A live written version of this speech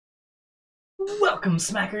Welcome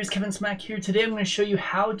Smackers, Kevinsmak here. Today I'm going to show you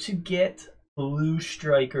how to get Blue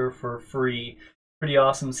Striker for free. Pretty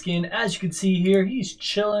awesome skin. As you can see here, he's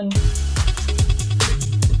chilling.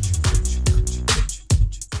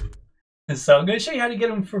 So I'm going to show you how to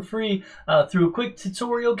get him for free through a quick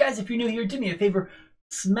tutorial. Guys, if you're new here, do me a favor.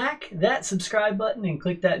 Smack that subscribe button and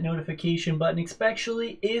click that notification button,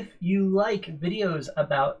 especially if you like videos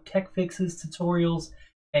about tech fixes, tutorials,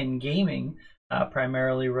 and gaming.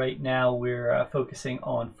 Primarily right now we're focusing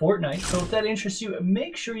on Fortnite, so if that interests you,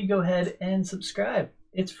 make sure you go ahead and subscribe.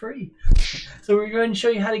 It's free. So we're going to show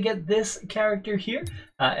you how to get this character here,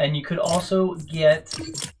 and you could also get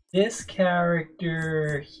this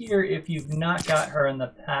character here if you've not got her in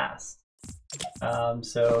the past.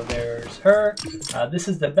 So there's her. This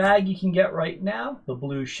is the bag you can get right now, the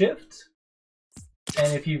blue shift.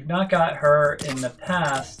 And if you've not got her in the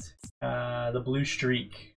past, the blue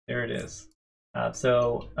streak, there it is.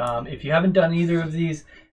 If you haven't done either of these,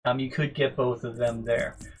 you could get both of them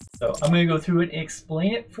there. So I'm going to go through and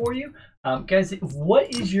explain it for you. Guys,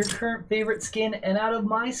 what is your current favorite skin? And out of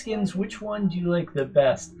my skins, which one do you like the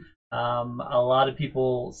best? A lot of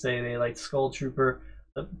people say they like Skull Trooper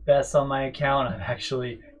the best on my account. I've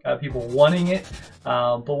actually got people wanting it.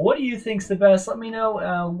 But what do you think's the best? Let me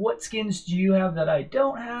know. What skins do you have that I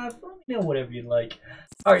don't have? Let me know whatever you'd like.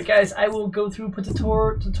 Alright guys, I will go through, put the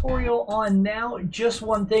tutorial on now. Just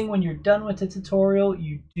one thing, when you're done with the tutorial,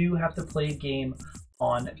 you do have to play a game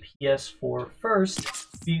on PS4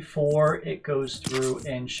 first before it goes through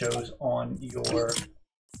and shows on your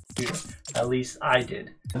computer. At least I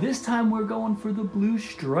did. This time we're going for the Blue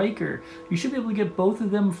Striker. You should be able to get both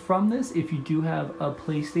of them from this if you do have a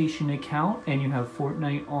PlayStation account and you have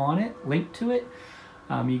Fortnite on it, linked to it.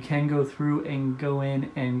 You can go through and go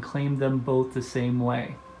in and claim them both the same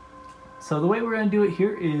way. So the way we're going to do it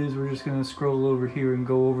here is we're just going to scroll over here and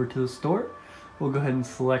go over to the store. We'll go ahead and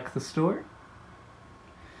select the store.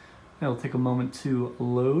 It'll take a moment to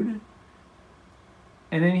load.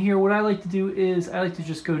 And then here what I like to do is I like to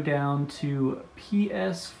just go down to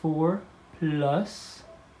PS4 Plus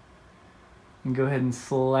and go ahead and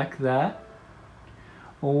select that.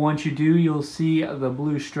 Well, once you do, you'll see the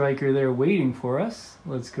Blue Striker there waiting for us.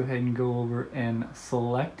 Let's go ahead and go over and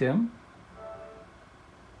select him.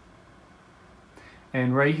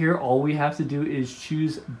 And right here, all we have to do is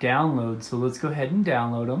choose download. So let's go ahead and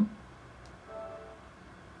download him.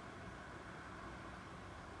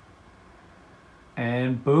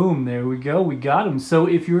 And boom, there we go, we got him. So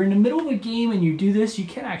if you're in the middle of a game and you do this, you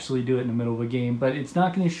can actually do it in the middle of a game, but it's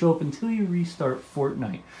not going to show up until you restart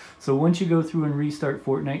Fortnite. So once you go through and restart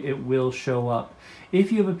Fortnite, it will show up.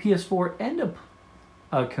 If you have a PS4 and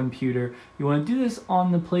a computer, you want to do this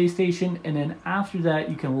on the PlayStation, and then after that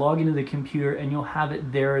you can log into the computer and you'll have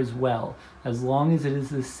it there as well, as long as it is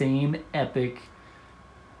the same Epic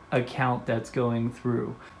account that's going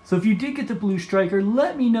through. So if you did get the Blue Striker,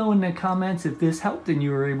 let me know in the comments if this helped and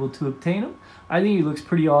you were able to obtain him. I think he looks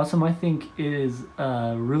pretty awesome. I think it is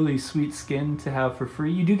a really sweet skin to have for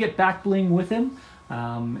free. You do get back bling with him,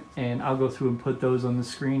 and I'll go through and put those on the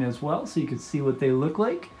screen as well so you can see what they look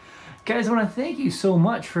like. Guys, I want to thank you so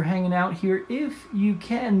much for hanging out here. If you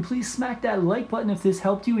can, please smack that like button if this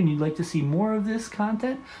helped you and you'd like to see more of this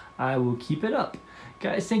content. I will keep it up.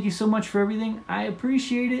 Guys, thank you so much for everything. I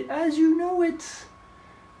appreciate it as you know it.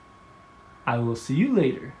 I will see you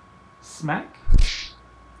later. Smack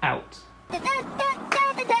out.